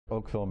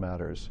Oakville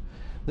Matters.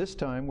 This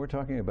time we're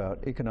talking about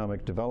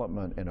economic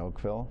development in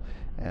Oakville,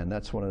 and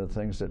that's one of the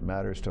things that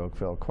matters to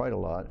Oakville quite a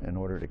lot in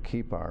order to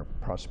keep our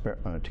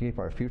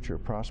future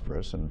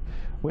prosperous. And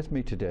with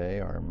me today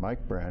are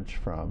Mike Branch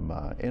from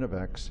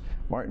Inovex,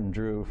 Martin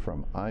Drew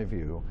from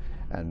iView,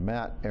 and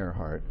Matt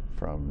Airhart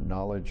from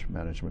Knowledge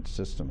Management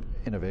System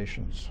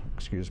Innovations.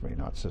 Excuse me,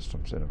 not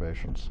Systems,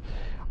 Innovations.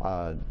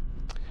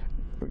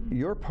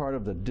 You're part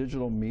of the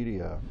digital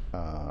media,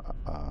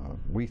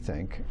 we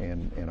think,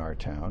 in our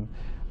town,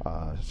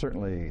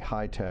 certainly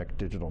high-tech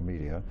digital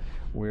media.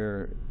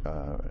 We're,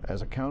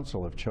 as a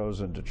council, have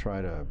chosen to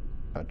try to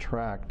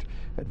attract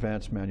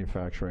advanced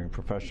manufacturing,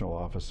 professional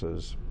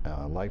offices,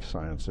 life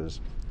sciences,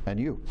 and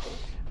you.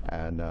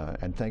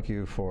 And thank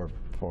you for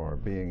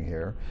being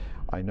here.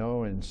 I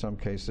know in some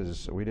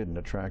cases we didn't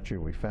attract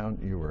you. We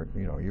found you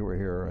were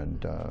here,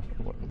 and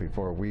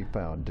before we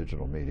found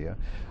digital media.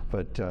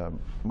 But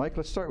Mike,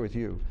 let's start with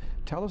you.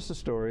 Tell us the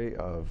story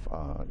of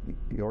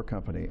your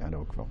company and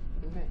Oakville.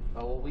 Okay.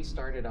 Well, we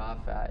started off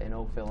in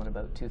Oakville in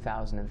about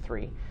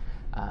 2003.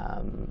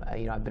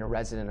 I've been a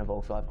resident of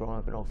Oakville. I've grown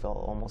up in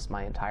Oakville almost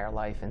my entire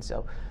life, and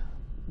so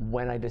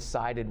when I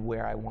decided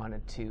where I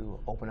wanted to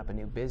open up a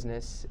new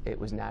business, it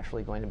was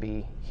naturally going to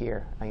be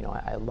here.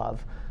 I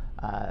love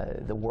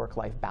the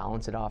work-life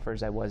balance it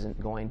offers. I wasn't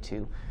going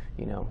to,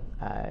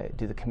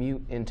 do the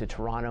commute into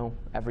Toronto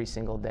every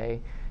single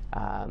day.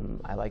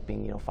 I like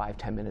being,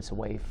 5-10 minutes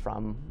away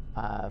from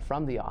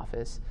the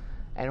office.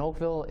 And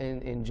Oakville,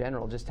 in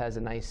general, just has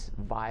a nice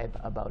vibe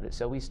about it.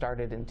 So we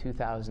started in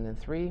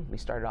 2003. We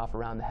started off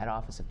around the head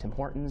office of Tim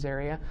Hortons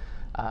area,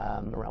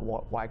 around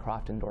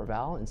Wycroft and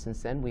Dorval. And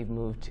since then, we've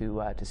moved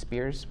to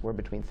Spears. We're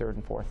between 3rd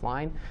and 4th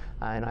line.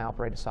 And I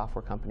operate a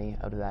software company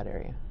out of that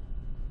area.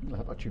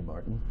 How about you,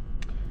 Martin?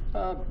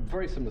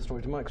 Very similar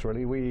story to Mike's,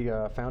 really. We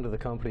founded the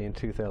company in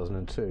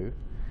 2002.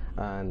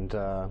 And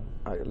a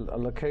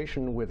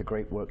location with a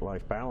great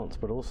work-life balance,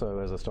 but also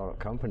as a startup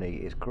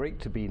company, it's great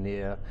to be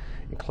in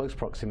close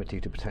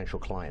proximity to potential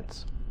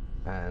clients.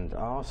 And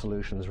our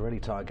solutions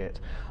really target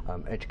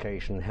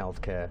education,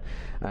 healthcare,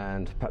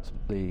 and perhaps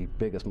the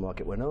biggest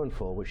market we're known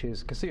for, which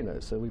is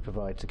casinos. So we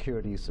provide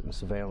security and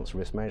surveillance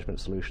risk management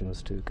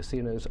solutions to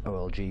casinos,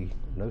 OLG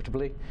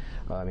notably,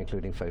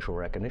 including facial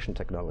recognition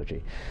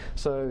technology.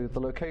 So the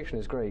location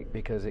is great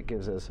because it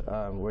gives us,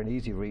 we're in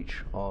easy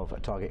reach of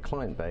a target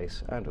client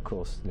base, and of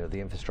course,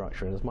 the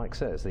infrastructure, and as Mike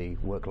says, the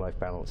work-life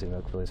balance in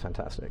Oakville is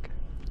fantastic.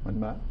 And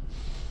Matt?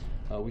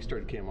 We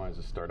started KMI as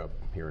a startup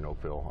here in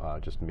Oakville,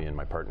 just me and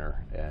my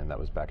partner, and that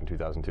was back in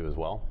 2002 as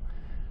well.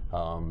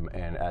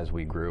 And as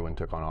we grew and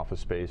took on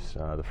office space,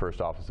 the first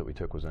office that we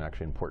took was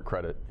actually in Port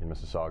Credit in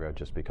Mississauga,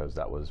 just because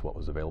that was what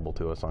was available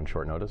to us on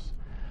short notice.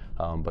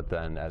 But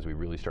then as we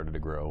really started to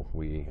grow,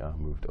 we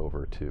moved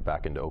over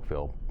back into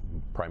Oakville,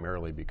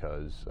 primarily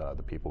because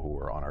the people who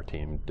were on our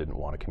team didn't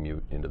want to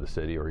commute into the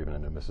city or even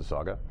into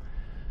Mississauga.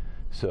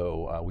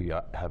 So we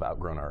have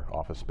outgrown our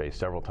office space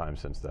several times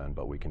since then,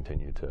 but we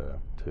continue to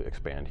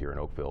expand here in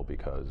Oakville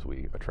because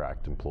we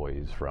attract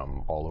employees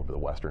from all over the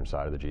western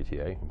side of the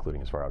GTA,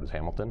 including as far out as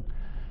Hamilton.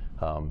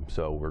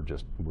 So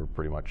we're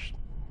pretty much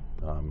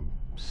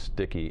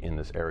sticky in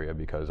this area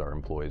because our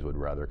employees would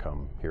rather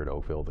come here to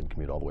Oakville than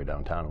commute all the way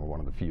downtown, and we're one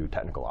of the few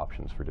technical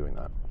options for doing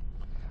that.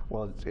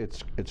 Well,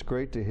 it's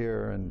great to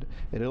hear, and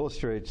it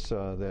illustrates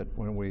that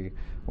when we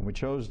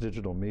chose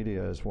digital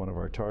media as one of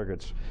our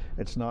targets,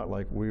 it's not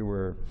like we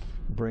were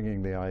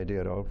bringing the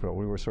idea to Oakville.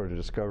 We were sort of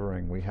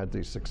discovering we had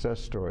these success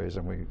stories,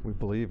 and we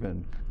believe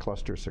in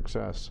cluster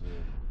success.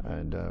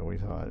 And we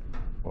thought,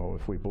 well,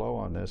 if we blow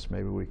on this,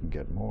 maybe we can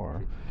get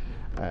more.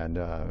 And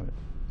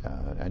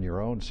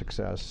your own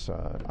success,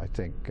 I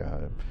think,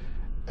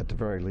 at the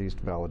very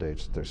least,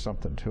 validates that there's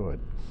something to it.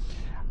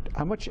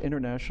 How much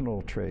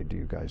international trade do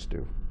you guys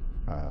do?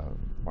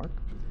 Mark?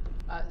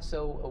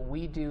 So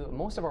we do,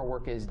 most of our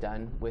work is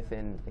done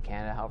within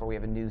Canada. However, we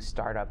have a new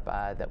startup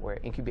that we're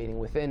incubating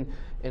within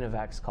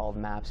Inovex called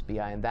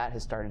Maps.BI, and that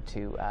has started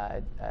to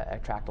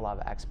attract a lot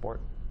of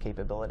export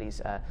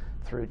capabilities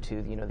through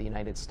to the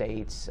United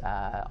States,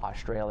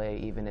 Australia,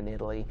 even in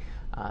Italy.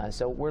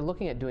 So we're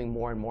looking at doing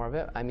more and more of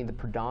it. I mean, the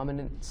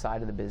predominant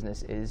side of the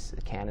business is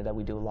Canada.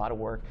 We do a lot of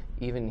work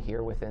even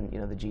here within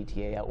the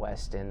GTA out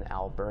west in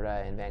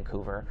Alberta and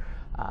Vancouver.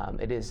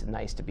 It is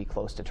nice to be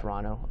close to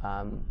Toronto,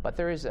 but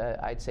there is,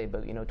 I'd say,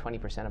 about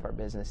 20% of our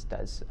business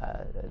does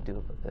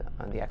do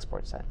on the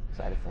export side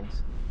of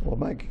things. Well,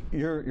 Mike,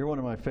 you're one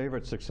of my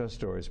favorite success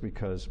stories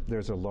because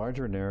there's a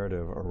larger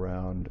narrative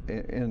around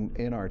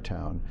in our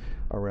town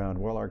around,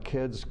 well, our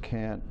kids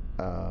can't,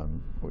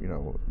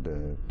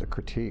 the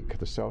critique,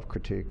 the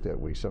self-critique that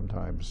we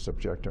sometimes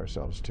subject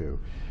ourselves to,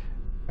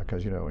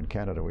 because in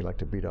Canada we like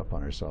to beat up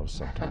on ourselves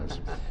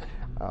sometimes.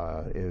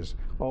 Is,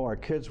 oh, our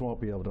kids won't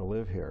be able to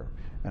live here,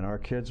 and our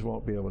kids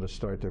won't be able to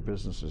start their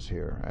businesses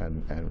here,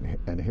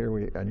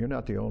 and you're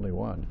not the only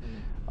one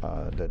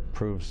that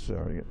proves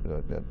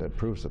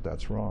that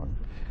that's wrong.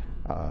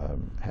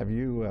 Have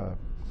you?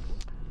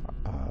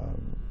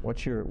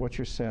 What's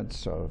your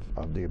sense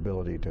of the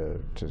ability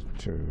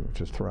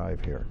to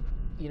thrive here?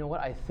 You know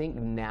what? I think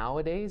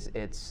nowadays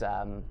it's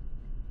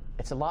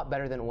a lot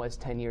better than it was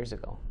 10 years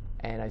ago.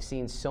 And I've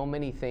seen so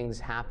many things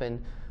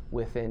happen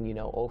within,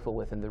 Oakville,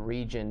 within the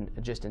region,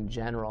 just in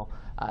general,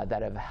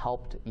 that have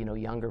helped,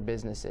 younger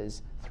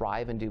businesses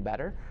thrive and do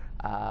better.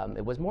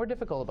 It was more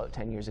difficult about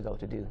 10 years ago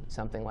to do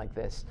something like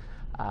this,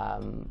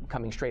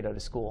 coming straight out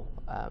of school.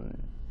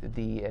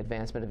 The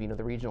advancement of,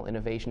 the regional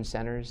innovation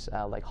centers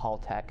like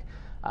Haltech,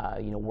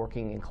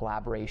 working in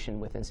collaboration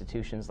with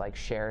institutions like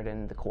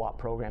Sheridan, the co-op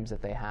programs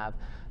that they have,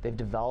 they've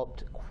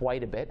developed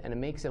quite a bit, and it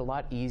makes it a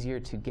lot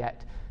easier to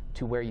get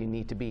to where you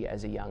need to be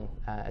as a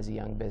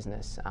young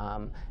business.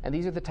 And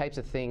these are the types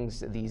of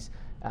things, these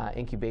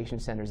incubation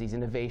centers, these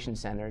innovation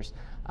centers,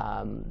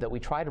 that we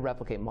try to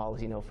replicate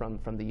models,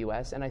 from the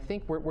U.S. And I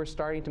think we're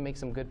starting to make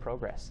some good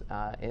progress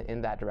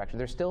in that direction.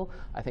 There's still,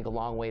 I think, a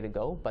long way to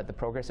go, but the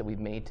progress that we've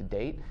made to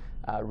date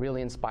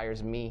really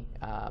inspires me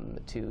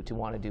to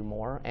want to do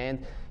more.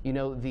 And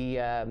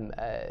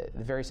the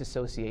various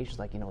associations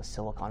like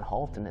Silicon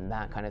Halton and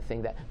that kind of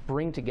thing that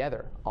bring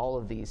together all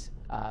of these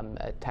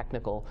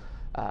technical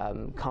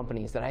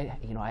companies that I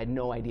had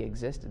no idea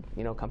existed.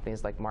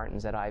 Companies like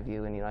Martin's that I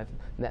view, and I've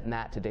met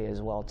Nat today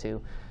as well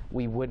too.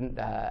 We wouldn't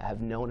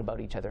have known about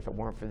each other if it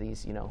weren't for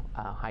these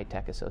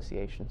high-tech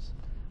associations.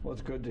 Well,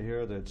 it's good to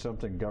hear that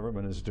something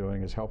government is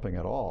doing is helping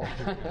at all,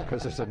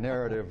 because there's a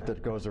narrative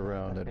that goes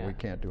around that we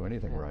can't do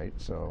anything right.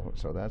 So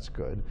that's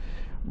good.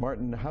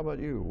 Martin, how about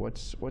you?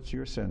 What's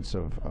your sense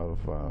of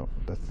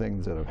the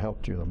things that have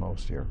helped you the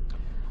most here?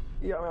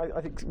 Yeah, I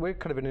think we're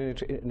kind of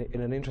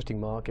in an interesting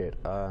market.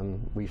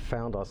 We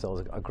found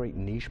ourselves a great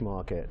niche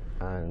market,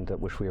 and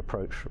which we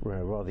approach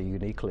rather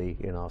uniquely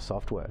in our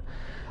software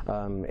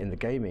in the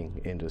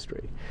gaming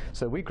industry.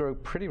 So we grow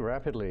pretty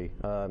rapidly,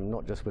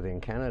 not just within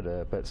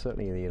Canada, but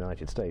certainly in the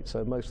United States.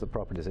 So most of the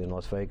properties in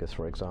Las Vegas,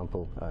 for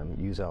example,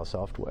 use our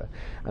software,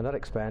 and that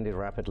expanded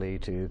rapidly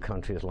to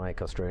countries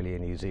like Australia,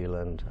 New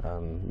Zealand,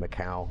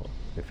 Macau.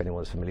 If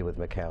anyone's familiar with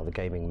Macau, the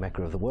gaming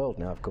mecca of the world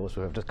now, of course,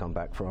 we've just come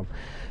back from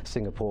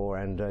Singapore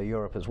and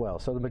Europe as well.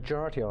 So the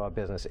majority of our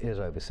business is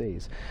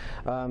overseas.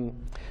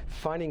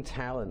 Finding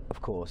talent,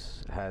 of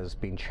course, has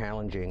been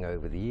challenging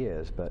over the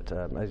years, but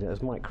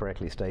as Mike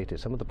correctly stated,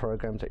 some of the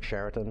programs at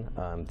Sheraton,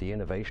 the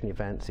innovation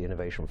events, the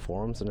innovation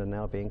forums that are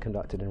now being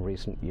conducted in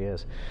recent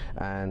years,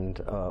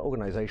 and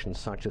organizations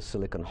such as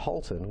Silicon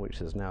Halton, which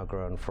has now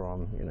grown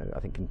from, I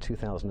think in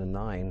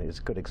 2009 is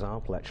a good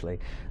example actually.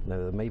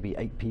 Maybe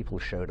 8 people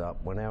showed up.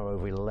 We're now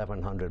over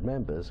 1,100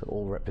 members,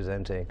 all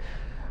representing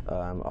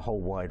a whole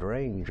wide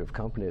range of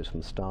companies,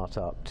 from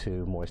startup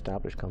to more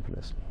established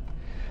companies.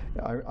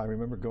 I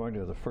remember going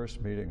to the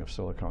first meeting of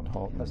Silicon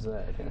Halton. That's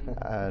that.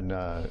 And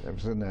it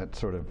was in that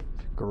sort of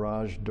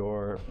garage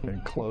door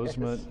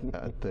enclosement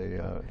at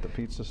the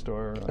pizza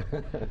store.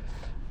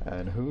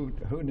 And who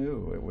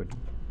knew it would?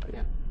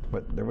 Yeah.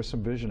 But there were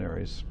some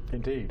visionaries.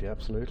 Indeed,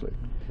 absolutely.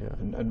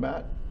 Yeah. And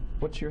Matt,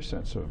 what's your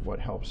sense of what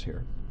helps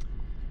here?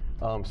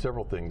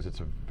 Several things.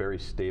 It's a very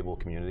stable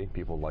community.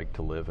 People like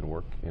to live and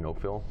work in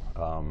Oakville.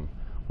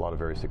 A lot of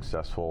very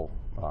successful,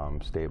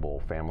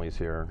 stable families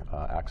here,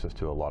 access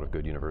to a lot of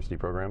good university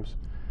programs.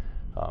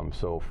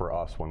 So for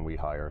us, when we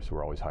hire, so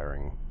we're always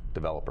hiring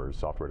developers,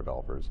 software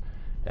developers,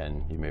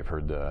 and you may have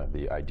heard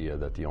the idea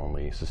that the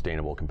only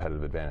sustainable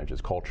competitive advantage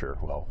is culture.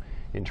 Well,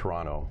 in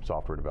Toronto,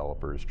 software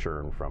developers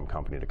churn from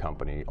company to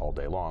company all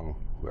day long.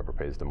 Whoever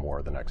pays them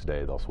more the next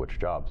day, they'll switch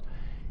jobs.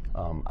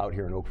 Out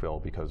here in Oakville,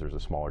 because there's a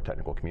smaller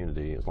technical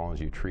community, as long as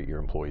you treat your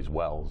employees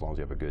well, as long as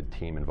you have a good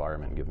team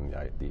environment and give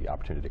them the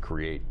opportunity to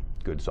create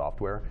good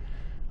software,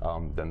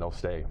 then they'll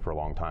stay for a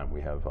long time.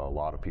 We have a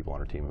lot of people on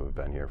our team who have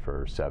been here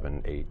for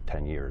 7, 8,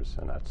 10 years,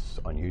 and that's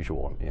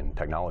unusual in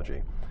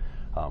technology.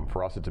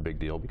 For us, it's a big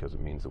deal because it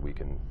means that we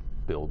can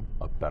build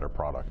a better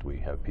product. We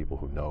have people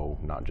who know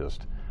not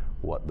just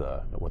what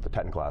the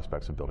technical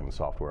aspects of building the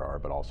software are,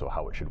 but also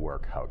how it should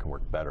work, how it can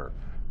work better,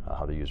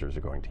 how the users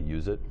are going to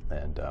use it.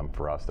 And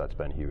for us, that's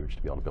been huge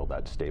to be able to build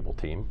that stable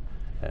team.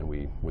 And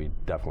we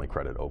definitely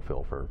credit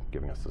Oakville for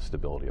giving us the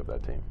stability of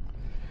that team.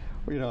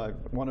 Well,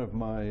 one of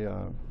my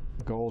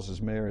goals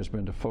as mayor has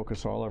been to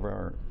focus all of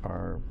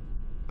our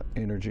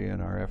energy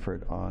and our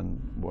effort on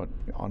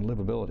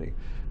livability.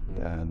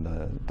 And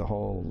the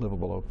whole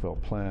Livable Oakville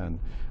plan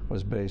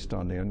was based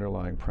on the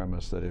underlying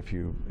premise that if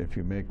you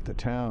make the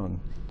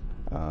town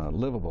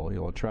livable,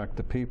 you'll attract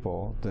the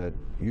people that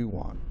you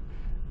want.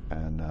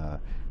 And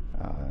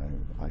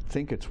I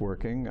think it's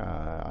working.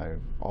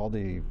 All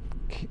the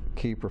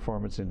key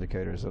performance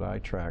indicators that I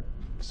track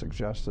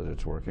suggest that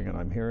it's working, and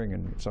I'm hearing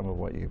in some of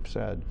what you've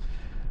said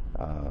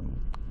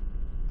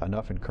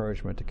enough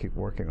encouragement to keep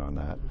working on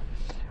that.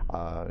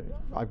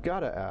 I've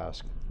got to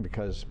ask,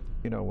 because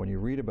when you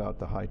read about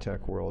the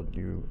high-tech world,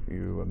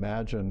 you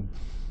imagine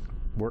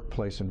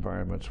workplace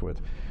environments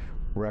with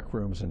rec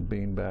rooms and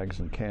bean bags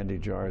and candy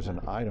jars and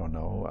I don't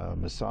know,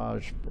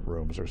 massage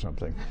rooms or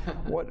something.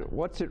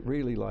 What's it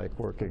really like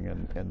working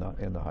in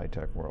the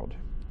high-tech world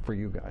for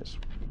you guys?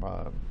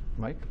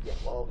 Mike? Yeah,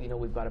 well,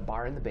 we've got a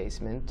bar in the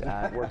basement.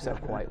 It works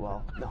out quite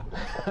well. No.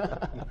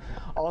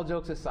 All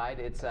jokes aside,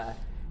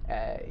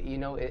 You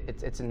know,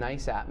 it's a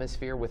nice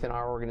atmosphere within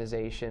our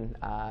organization.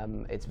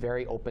 It's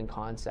very open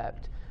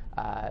concept.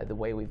 The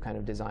way we've kind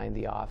of designed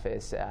the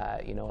office,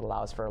 you know, it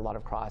allows for a lot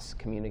of cross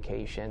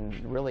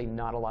communication. Really,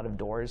 not a lot of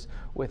doors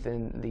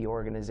within the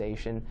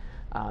organization.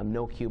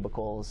 No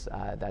cubicles.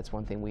 That's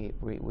one thing we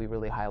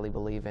really highly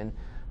believe in.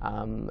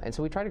 And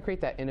so we try to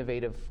create that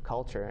innovative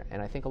culture.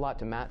 And I think a lot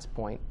to Matt's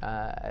point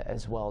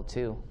as well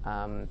too.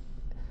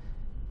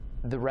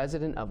 The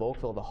resident of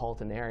Oakville, the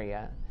Halton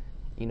area,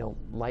 you know,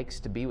 likes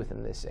to be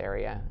within this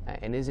area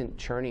and isn't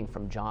churning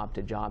from job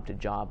to job to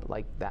job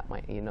like that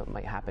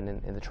might happen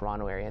in the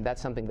Toronto area. And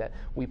that's something that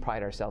we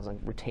pride ourselves on,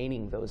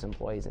 retaining those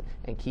employees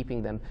and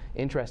keeping them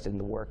interested in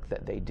the work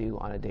that they do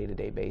on a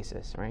day-to-day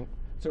basis, right?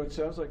 So it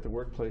sounds like the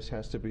workplace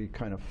has to be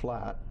kind of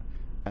flat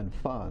and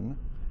fun.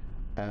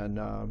 And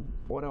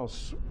what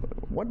else?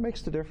 What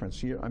makes the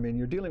difference? I mean,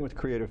 you're dealing with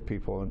creative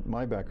people, and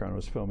my background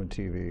was film and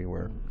TV,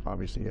 where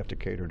obviously you have to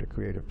cater to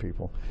creative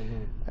people.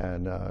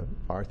 And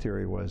our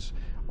theory was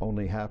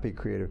only happy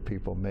creative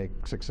people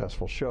make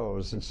successful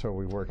shows, and so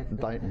we work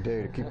night and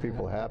day to keep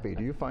people happy.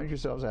 Do you find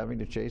yourselves having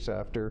to chase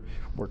after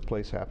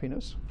workplace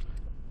happiness?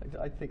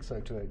 I think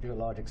so to a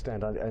large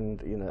extent, and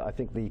you know, I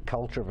think the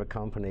culture of a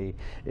company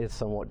is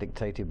somewhat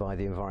dictated by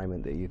the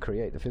environment that you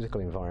create, the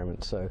physical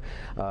environment. So,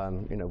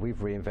 you know, we've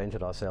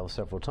reinvented ourselves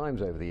several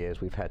times over the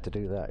years. We've had to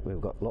do that. We've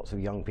got lots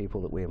of young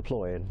people that we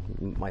employ,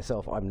 and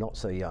myself, I'm not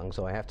so young,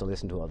 so I have to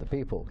listen to other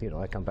people. You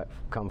know, I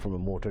come from a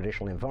more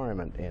traditional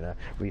environment in a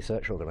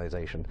research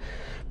organization,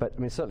 but I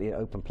mean, certainly an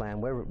open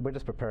plan. We're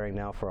just preparing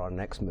now for our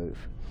next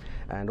move,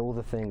 and all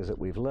the things that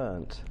we've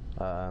learned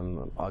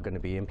are going to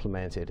be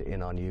implemented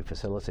in our new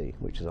facility,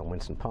 which is on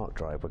Winston Park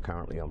Drive. We're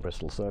currently on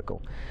Bristol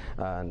Circle,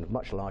 and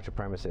much larger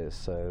premises,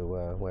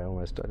 so we're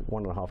almost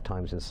 1.5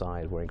 times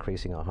inside. We're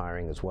increasing our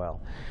hiring as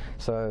well.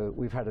 So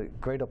we've had a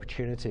great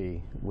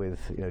opportunity with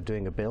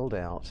doing a build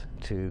out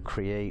to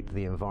create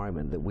the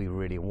environment that we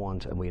really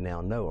want, and we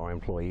now know our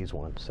employees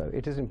want. So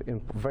it is a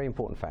very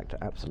important factor,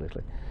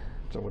 absolutely.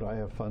 So would I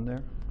have fun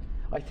there?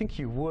 I think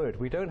you would.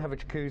 We don't have a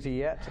jacuzzi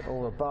yet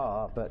or a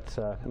bar, but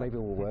maybe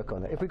we'll work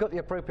on it. If we got the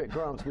appropriate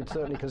grants, we'd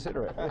certainly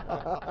consider it.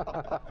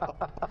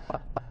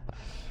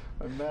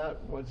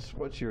 Matt,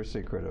 what's your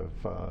secret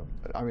of?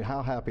 I mean,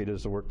 how happy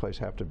does the workplace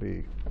have to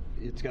be?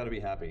 It's got to be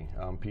happy.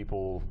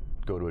 People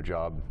go to a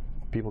job.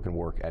 People can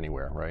work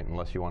anywhere, right?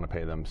 Unless you want to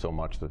pay them so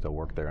much that they'll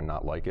work there and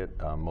not like it.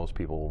 Most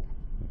people,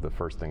 the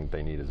first thing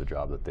they need is a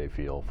job that they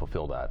feel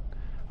fulfilled at.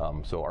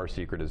 So our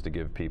secret is to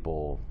give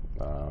people,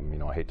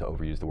 I hate to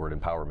overuse the word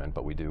empowerment,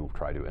 but we do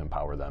try to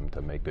empower them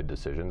to make good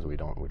decisions. We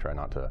try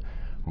not to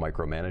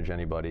micromanage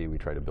anybody. We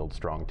try to build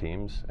strong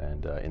teams,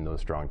 and in those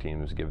strong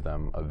teams, give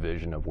them a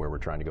vision of where we're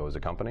trying to go as a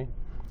company,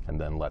 and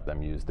then let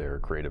them use their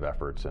creative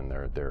efforts and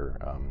their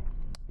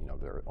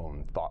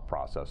own thought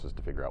processes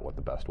to figure out what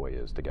the best way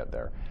is to get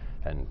there.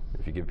 And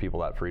if you give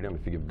people that freedom,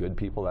 if you give good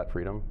people that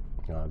freedom,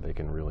 they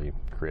can really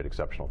create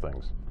exceptional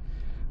things.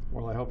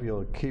 Well, I hope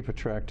you'll keep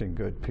attracting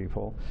good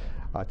people.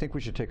 I think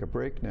we should take a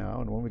break now,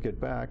 and when we get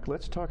back,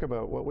 let's talk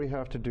about what we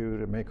have to do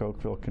to make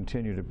Oakville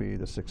continue to be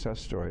the success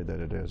story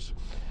that it is.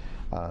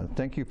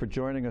 Thank you for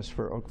joining us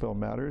for Oakville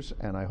Matters,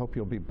 and I hope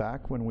you'll be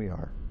back when we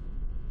are.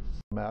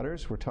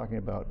 Matters, we're talking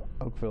about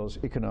Oakville's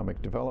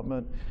economic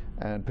development,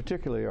 and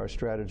particularly our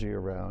strategy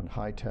around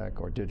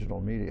high-tech or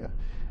digital media.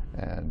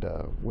 And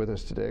with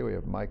us today we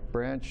have Mike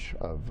Branch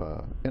of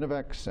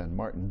Inovex, and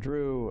Martin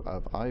Drew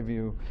of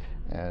iView,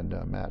 and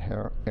Matt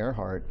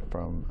Airhart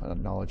from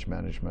Knowledge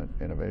Management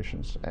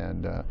Innovations.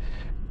 And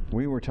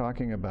we were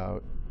talking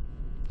about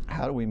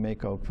how do we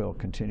make Oakville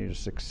continue to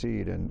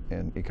succeed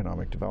in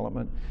economic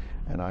development.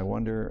 And I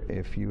wonder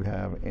if you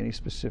have any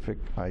specific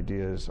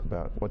ideas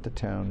about what the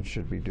town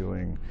should be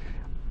doing,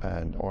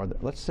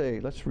 let's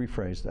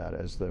rephrase that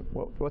as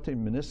what the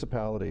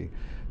municipality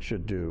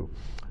should do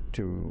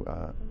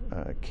to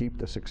keep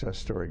the success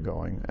story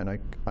going. And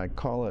I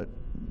call it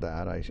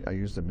that. I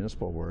use the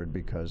municipal word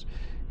because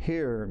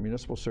here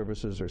municipal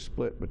services are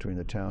split between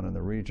the town and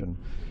the region.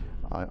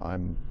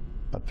 I'm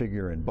a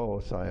figure in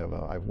both. I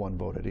have one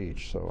vote at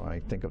each, so I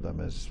think of them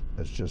as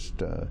just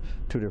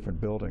two different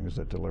buildings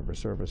that deliver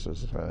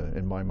services.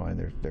 In my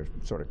mind, they're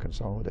sort of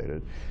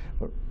consolidated.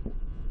 But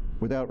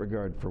without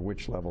regard for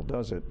which level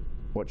does it,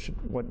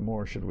 what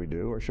more should we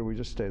do, or should we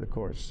just stay the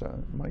course,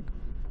 Mike?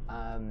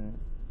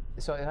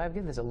 So I've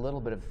given this a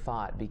little bit of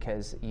thought,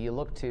 because you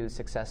look to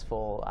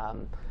successful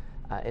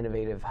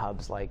innovative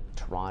hubs like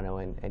Toronto,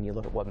 and you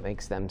look at what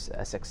makes them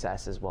a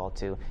success as well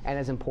too. And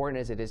as important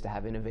as it is to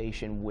have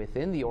innovation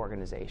within the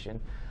organization,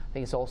 I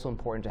think it's also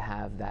important to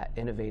have that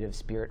innovative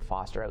spirit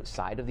foster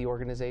outside of the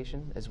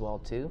organization as well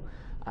too,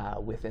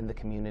 within the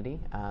community.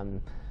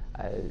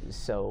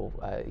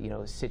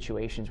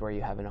 Situations where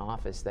you have an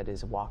office that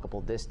is a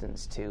walkable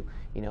distance to,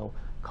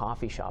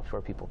 coffee shops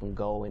where people can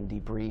go and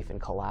debrief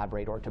and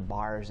collaborate, or to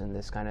bars and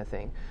this kind of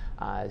thing,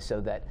 so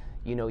that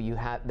you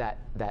have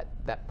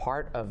that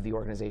part of the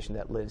organization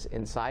that lives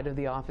inside of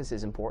the office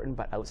is important,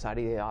 but outside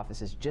of the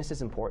office is just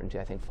as important to,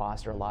 I think,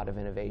 foster a lot of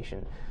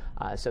innovation.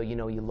 So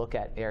you look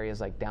at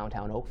areas like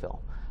downtown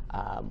Oakville.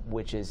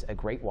 which is a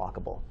great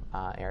walkable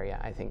area.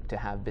 I think to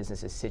have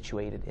businesses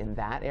situated in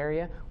that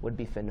area would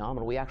be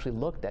phenomenal. We actually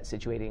looked at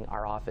situating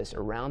our office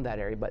around that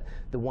area, but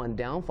the one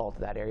downfall to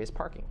that area is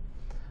parking.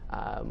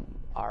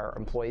 Our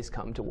employees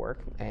come to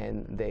work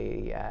and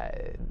they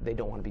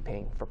don't want to be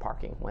paying for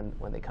parking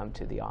when they come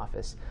to the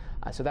office.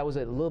 So that was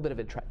a little bit of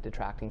a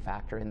detracting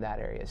factor in that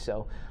area.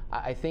 So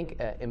I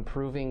think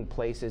improving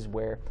places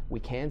where we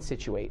can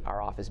situate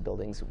our office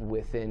buildings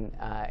within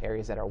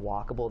areas that are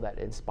walkable, that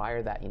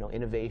inspire that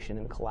innovation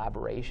and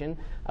collaboration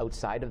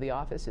outside of the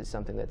office is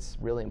something that's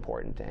really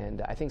important.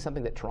 And I think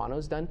something that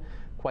Toronto's done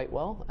quite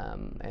well,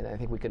 and I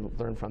think we can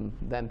learn from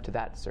them to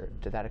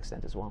that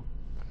extent as well.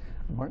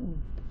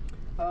 Martin?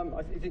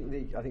 I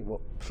think what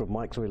sort of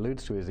Mike sort of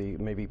alludes to is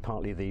maybe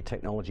partly the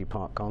technology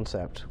park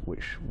concept,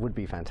 which would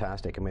be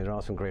fantastic. I mean, there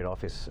are some great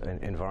office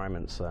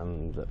environments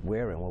that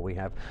we're in where we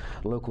have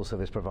local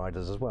service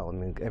providers as well. I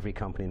mean, every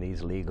company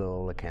needs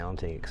legal,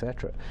 accounting,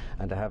 etc.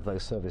 And to have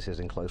those services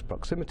in close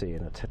proximity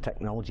in a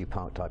technology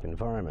park type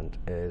environment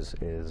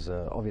is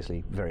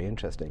obviously very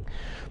interesting.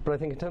 But I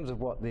think in terms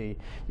of what the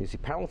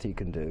municipality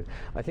can do,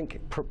 I think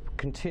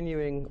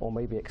continuing or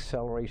maybe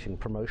accelerating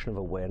promotion of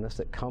awareness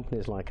that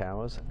companies like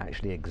ours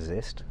actually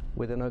exist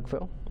within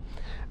Oakville,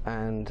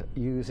 and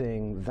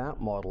using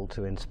that model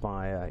to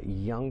inspire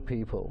young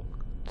people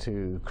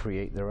to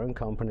create their own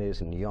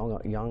companies and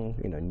young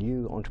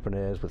new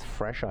entrepreneurs with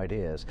fresh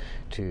ideas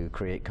to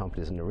create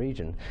companies in the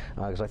region.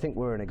 Because I think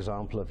we're an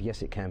example of,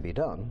 yes, it can be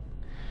done,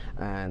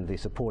 and the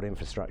support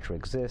infrastructure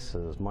exists,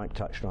 as Mike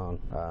touched on.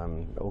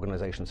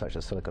 Organizations such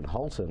as Silicon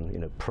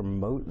Halton,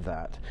 promote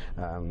that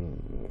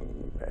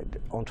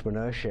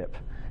entrepreneurship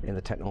in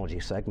the technology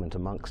segment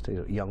amongst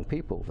young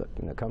people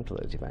that come to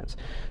those events.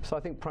 So I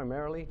think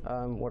primarily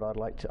what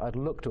I'd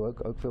look to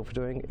Oakville for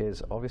doing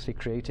is obviously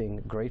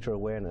creating greater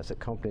awareness that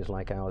companies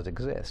like ours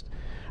exist.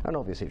 And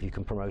obviously if you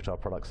can promote our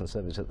products and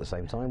services at the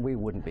same time, we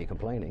wouldn't be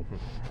complaining.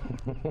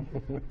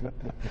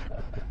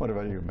 What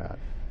about you, Matt?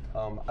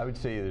 I would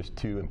say there's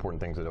two important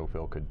things that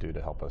Oakville could do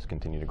to help us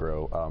continue to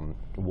grow.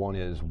 One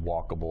is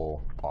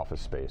walkable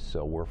office space.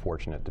 So we're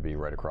fortunate to be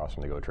right across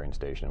from the GO train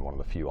station, one of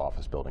the few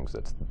office buildings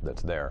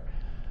that's there.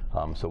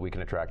 So we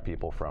can attract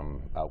people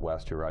from out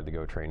west who ride the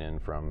GO train in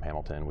from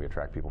Hamilton. We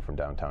attract people from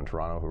downtown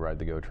Toronto who ride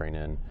the GO train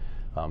in.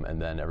 And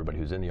then everybody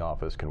who's in the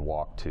office can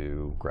walk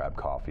to grab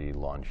coffee,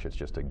 lunch. It's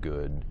just a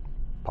good,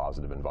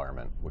 positive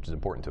environment, which is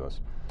important to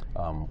us.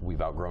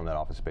 We've outgrown that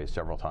office space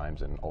several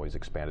times and always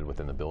expanded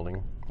within the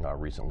building.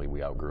 Recently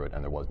we outgrew it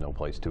and there was no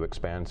place to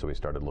expand, so we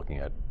started looking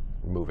at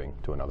moving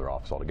to another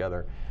office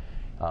altogether.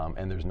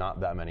 And there's not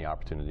that many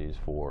opportunities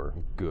for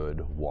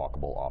good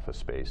walkable office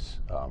space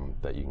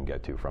that you can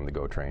get to from the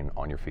GO train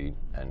on your feet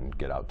and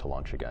get out to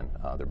lunch again.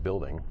 They're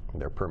building,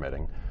 they're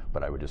permitting,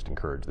 but I would just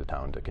encourage the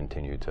town to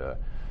continue to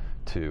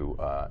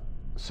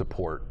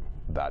support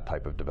that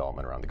type of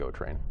development around the GO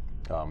train.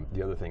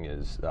 The other thing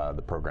is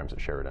the programs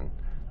at Sheridan.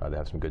 They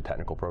have some good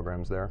technical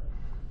programs there,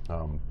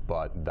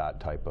 but that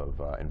type of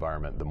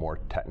environment, the more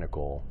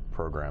technical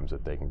programs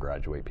that they can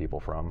graduate people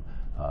from,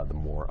 the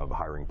more of a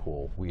hiring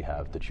pool we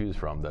have to choose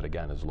from that,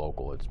 again, is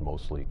local. It's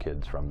mostly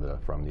kids from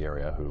the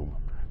area who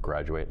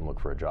graduate and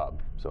look for a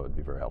job, so it'd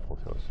be very helpful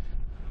to us.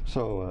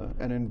 So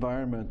an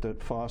environment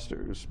that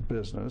fosters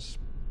business,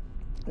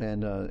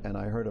 and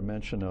I heard a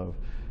mention of,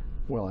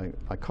 well,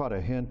 I caught a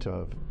hint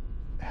of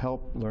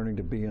help learning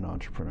to be an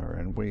entrepreneur,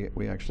 and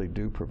we actually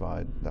do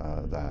provide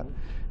that,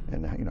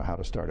 and how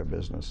to start a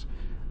business.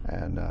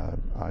 And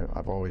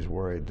I've always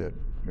worried that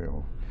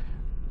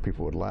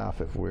people would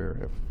laugh if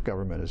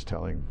government is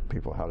telling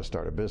people how to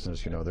start a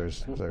business.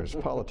 There's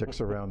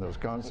politics around those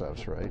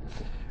concepts, right?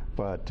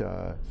 But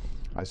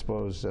I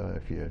suppose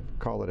if you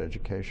call it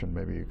education,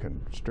 maybe you can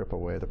strip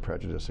away the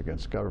prejudice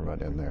against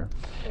government in there.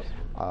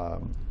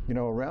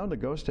 Around the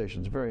GO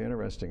station is a very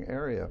interesting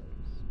area.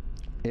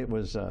 It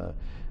was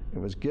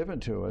given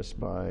to us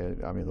by,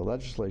 the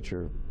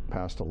legislature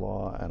passed a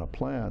law and a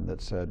plan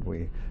that said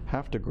we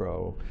have to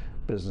grow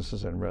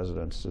businesses and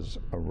residences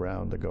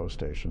around the GO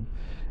station.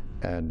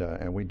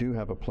 And we do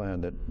have a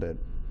plan that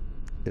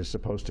is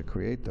supposed to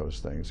create those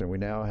things. And we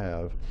now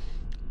have,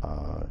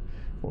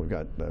 we've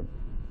got the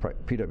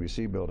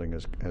PWC building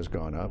has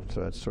gone up,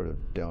 so that's sort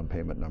of down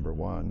payment number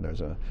one.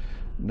 There's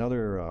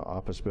another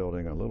office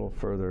building a little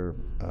further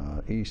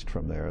east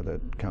from there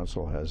that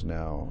council has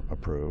now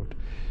approved.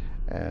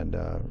 And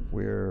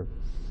we're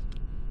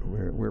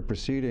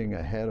proceeding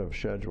ahead of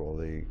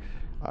schedule.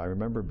 I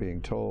remember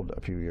being told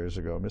a few years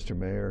ago, Mr.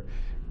 Mayor,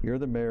 you're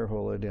the mayor who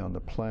will lay down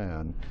the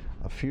plan.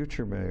 A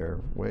future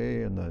mayor,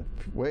 way in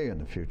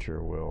the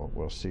future,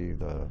 will see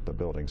the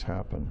buildings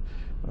happen.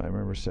 And I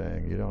remember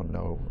saying, you don't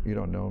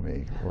know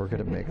me. We're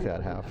going to make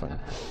that happen.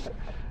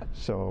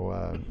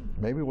 So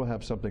maybe we'll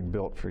have something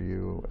built for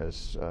you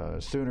as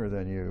sooner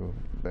than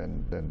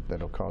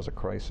it'll cause a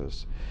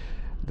crisis.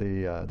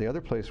 The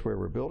other place where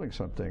we're building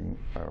something,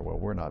 well,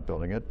 we're not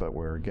building it, but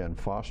we're again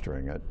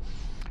fostering it,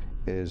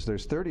 is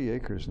there's 30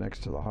 acres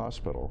next to the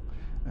hospital,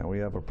 and we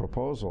have a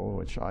proposal,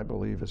 which I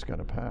believe is going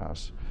to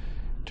pass,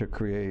 to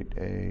create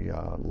a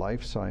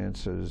life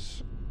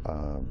sciences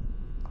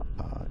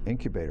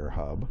incubator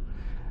hub,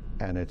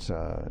 and it's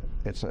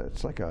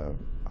like a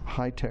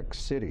high-tech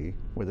city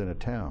within a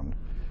town,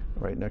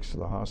 right next to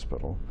the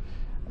hospital,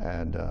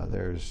 and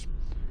there's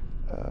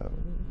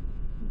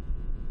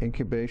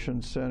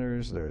incubation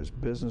centers, there's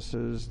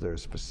businesses,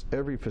 there's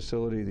every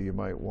facility that you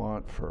might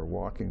want for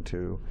walking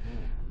to,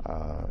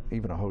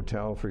 even a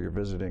hotel for your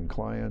visiting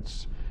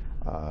clients.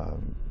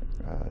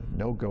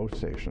 No GO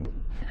station.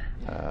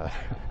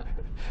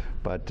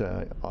 But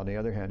on the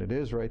other hand, it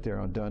is right there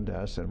on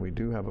Dundas, and we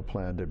do have a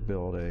plan to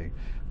build a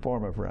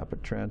form of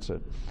rapid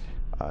transit.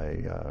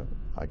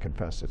 I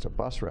confess it's a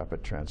bus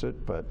rapid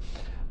transit, but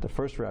the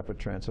first rapid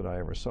transit I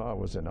ever saw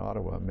was in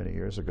Ottawa many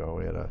years ago.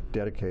 We had a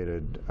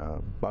dedicated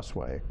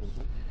busway,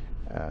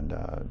 and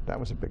that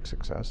was a big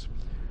success.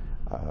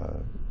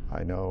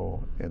 I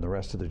know in the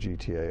rest of the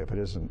GTA, if it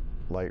isn't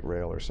light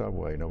rail or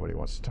subway, nobody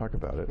wants to talk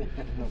about it,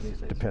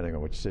 depending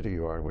on which city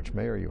you are, which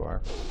mayor you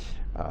are,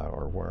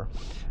 or were.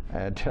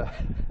 And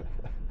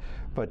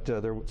but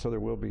there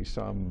will be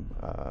some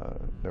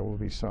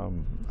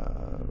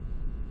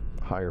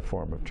higher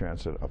form of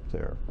transit up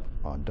there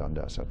on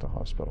Dundas at the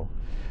hospital.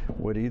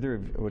 Would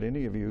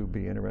any of you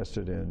be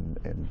interested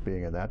in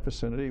being in that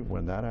vicinity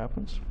when that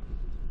happens?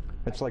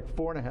 It's like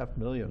 4.5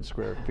 million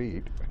square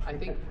feet. I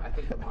think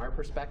from our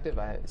perspective,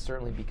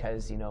 certainly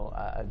because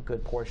a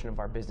good portion of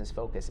our business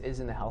focus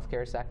is in the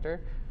healthcare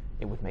sector,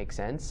 it would make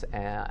sense,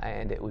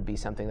 and it would be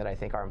something that I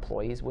think our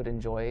employees would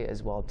enjoy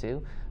as well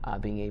too.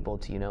 Being able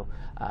to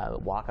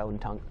walk out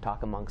and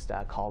talk amongst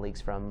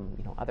colleagues from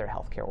other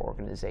healthcare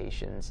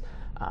organizations,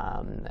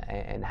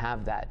 and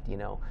have that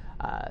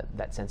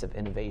that sense of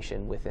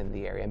innovation within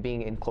the area, and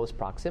being in close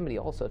proximity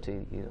also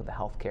to the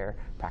healthcare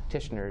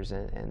practitioners,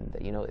 and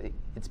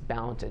it's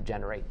bound to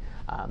generate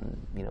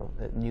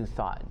new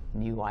thought,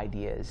 new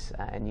ideas,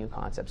 and new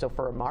concepts. So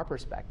from our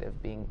perspective,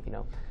 being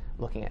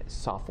looking at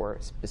software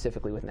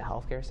specifically within the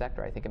healthcare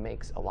sector, I think it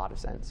makes a lot of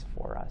sense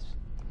for us.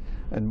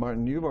 And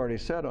Martin, you've already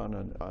said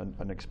on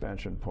an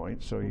expansion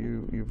point, so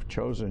you've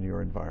chosen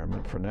your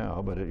environment for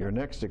now, but at your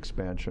next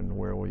expansion,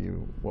 what will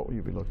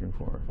you be looking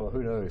for? Well,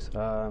 who knows?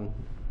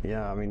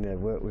 Yeah, I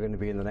mean, we're going to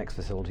be in the next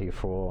facility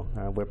for,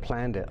 we've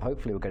planned it,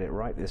 hopefully we'll get it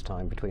right this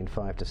time, between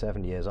 5 to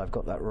 7 years. I've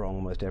got that wrong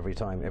almost every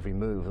time, every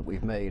move that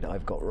we've made,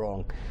 I've got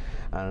wrong.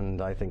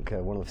 And I think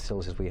one of the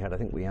facilities we had, I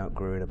think we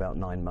outgrew in about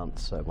 9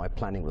 months, so my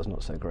planning was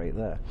not so great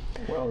there.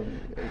 Well,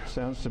 it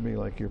sounds to me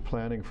like your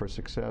planning for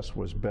success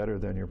was better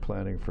than your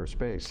planning for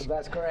space.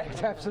 That's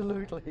correct,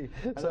 absolutely.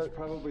 And so that's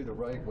probably the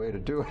right way to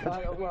do it.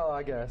 Well,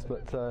 I guess,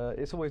 but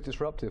it's always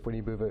disruptive when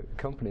you move a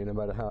company, no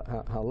matter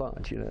how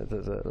large.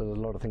 There's a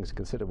lot of things to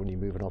consider when you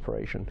move an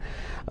operation.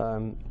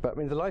 But I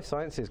mean, the life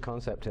sciences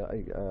concept,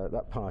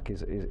 that park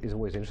is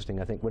always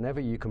interesting. I think whenever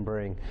you can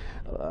bring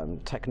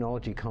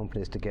technology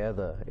companies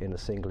together in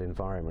a single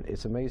environment,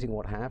 it's amazing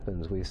what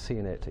happens. We've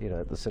seen it,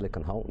 at the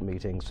Silicon Halton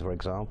meetings, for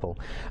example.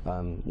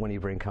 When you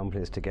bring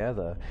companies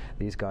together,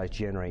 these guys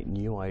generate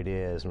new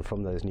ideas, and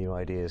from those new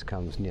ideas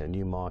comes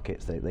new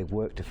markets. They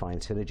work to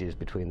find synergies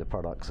between the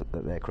products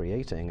that they're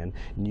creating, and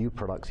new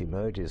products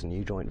emerges, and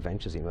new joint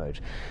ventures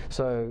emerge.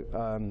 So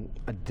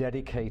a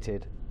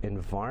dedicated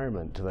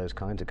environment to those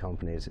kinds of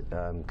companies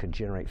can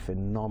generate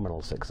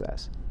phenomenal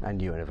success and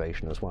new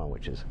innovation as well,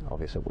 which is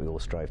obviously what we all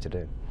strive to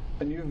do.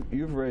 And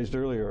you've raised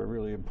earlier a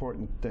really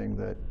important thing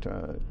that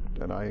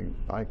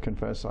I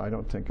confess I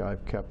don't think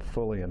I've kept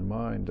fully in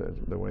mind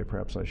the way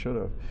perhaps I should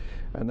have,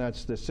 and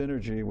that's the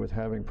synergy with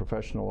having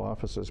professional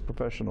offices,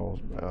 professional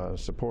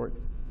support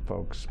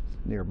folks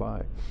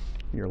nearby,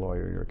 your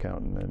lawyer, your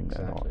accountant,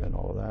 and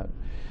all of that.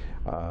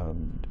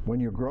 When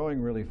you're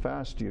growing really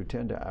fast, do you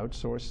tend to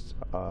outsource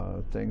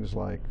things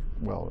like,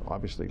 well,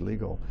 obviously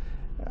legal,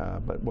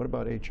 but what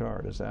about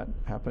HR? Does that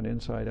happen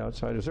inside,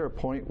 outside? Is there a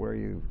point where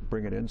you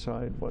bring it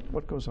inside?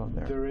 What goes on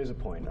there? There is a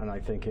point, and I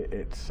think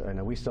it's,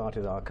 we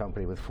started our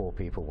company with 4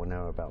 people, we're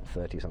now about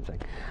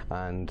 30-something,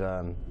 and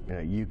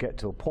you get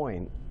to a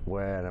point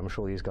where, and I'm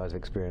sure these guys have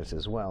experienced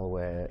as well,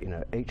 where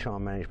HR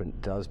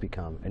management does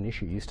become an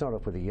issue. You start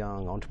off with a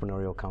young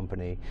entrepreneurial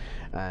company,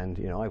 and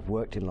I've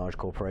worked in large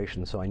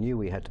corporations, so I knew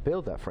we had to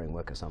build that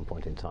framework at some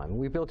point in time, and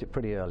we built it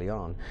pretty early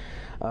on.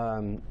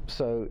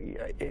 So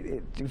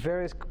it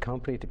varies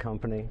company to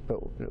company,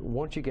 but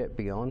once you get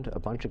beyond a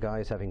bunch of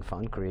guys having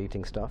fun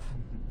creating stuff,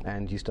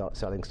 and you start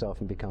selling stuff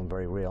and become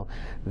very real,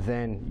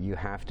 then you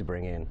have to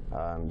bring in,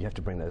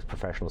 those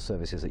professional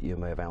services that you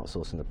may have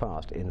outsourced in the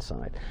past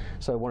inside.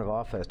 So one of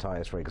our first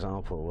hires, for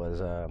example, was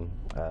a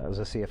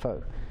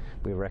CFO.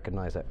 We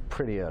recognized that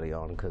pretty early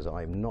on, because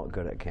I'm not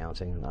good at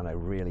accounting and I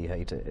really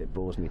hate it. It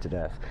bores me to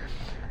death.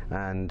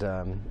 And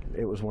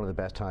it was one of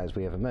the best hires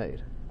we ever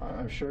made.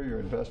 I'm sure your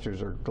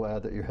investors are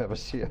glad that you have a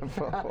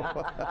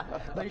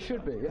CFO. They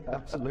should be,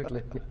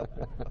 absolutely.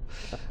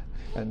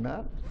 And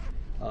Matt?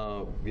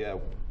 Yeah,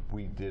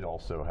 we did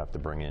also have to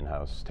bring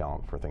in-house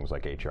talent for things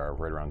like HR,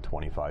 right around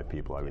 25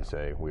 people, I would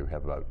say. We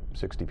have about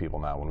 60 people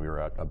now. When we were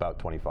at about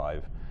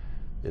 25,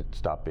 it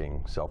stopped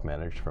being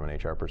self-managed from an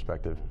HR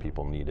perspective.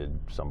 People needed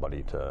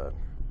somebody to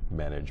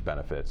manage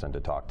benefits and to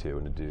talk to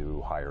and to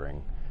do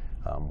hiring.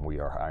 We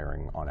are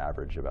hiring on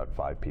average about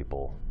 5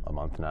 people a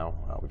month now.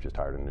 We've just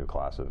hired a new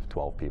class of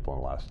 12 people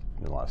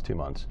in the last 2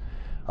 months.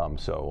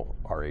 So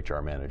our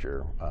HR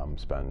manager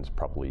spends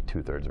probably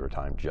 2/3 of her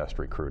time just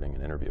recruiting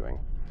and interviewing.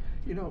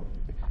 You know,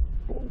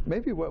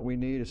 maybe what we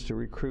need is to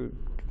recruit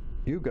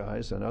you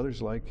guys and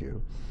others like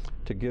you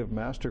to give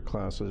master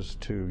classes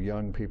to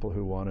young people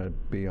who want to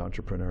be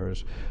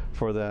entrepreneurs,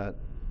 for that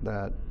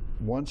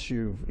once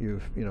you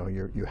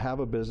have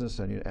a business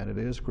and it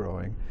is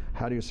growing,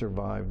 how do you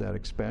survive that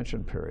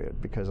expansion period?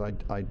 Because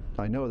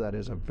I know that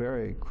is a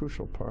very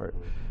crucial part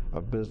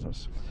of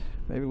business.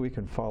 Maybe we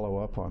can follow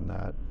up on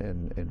that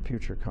in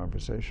future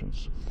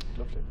conversations.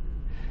 Lovely.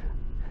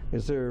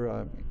 Is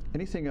there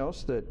anything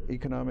else that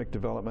economic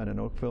development in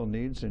Oakville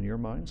needs in your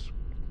minds?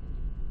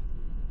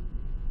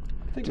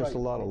 Just a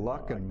lot of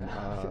luck and,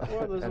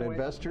 and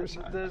investors.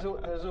 There's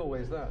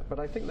always that, but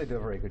I think they do a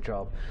very good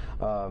job,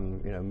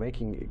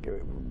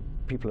 making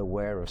people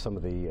aware of some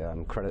of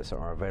the credits that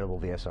are available,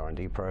 the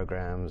SR&D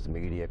programs, the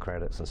media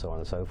credits, and so on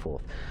and so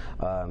forth.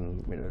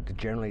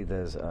 Generally,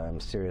 there's a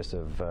series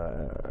of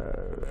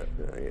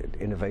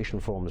innovation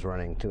forums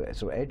running to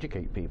sort of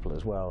educate people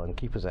as well and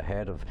keep us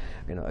ahead of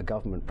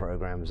government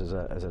programs.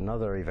 As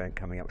another event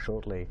coming up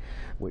shortly,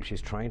 which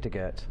is trying to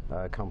get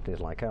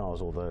companies like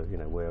ours, although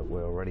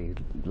we're already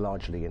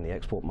largely in the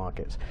export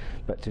markets,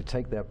 but to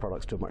take their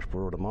products to a much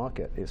broader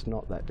market, it's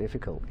not that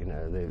difficult.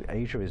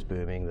 Asia is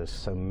booming. There's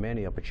so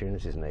many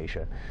opportunities in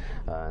Asia,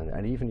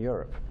 and even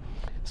Europe.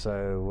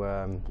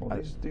 So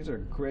these are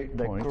great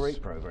they're points.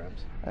 Great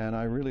programs. And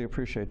I really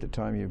appreciate the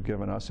time you've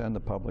given us and the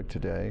public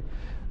today.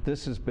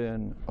 This has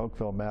been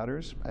Oakville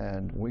Matters,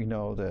 and we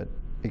know that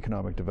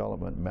economic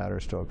development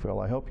matters to Oakville.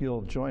 I hope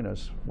you'll join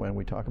us when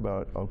we talk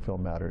about Oakville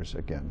Matters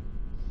again.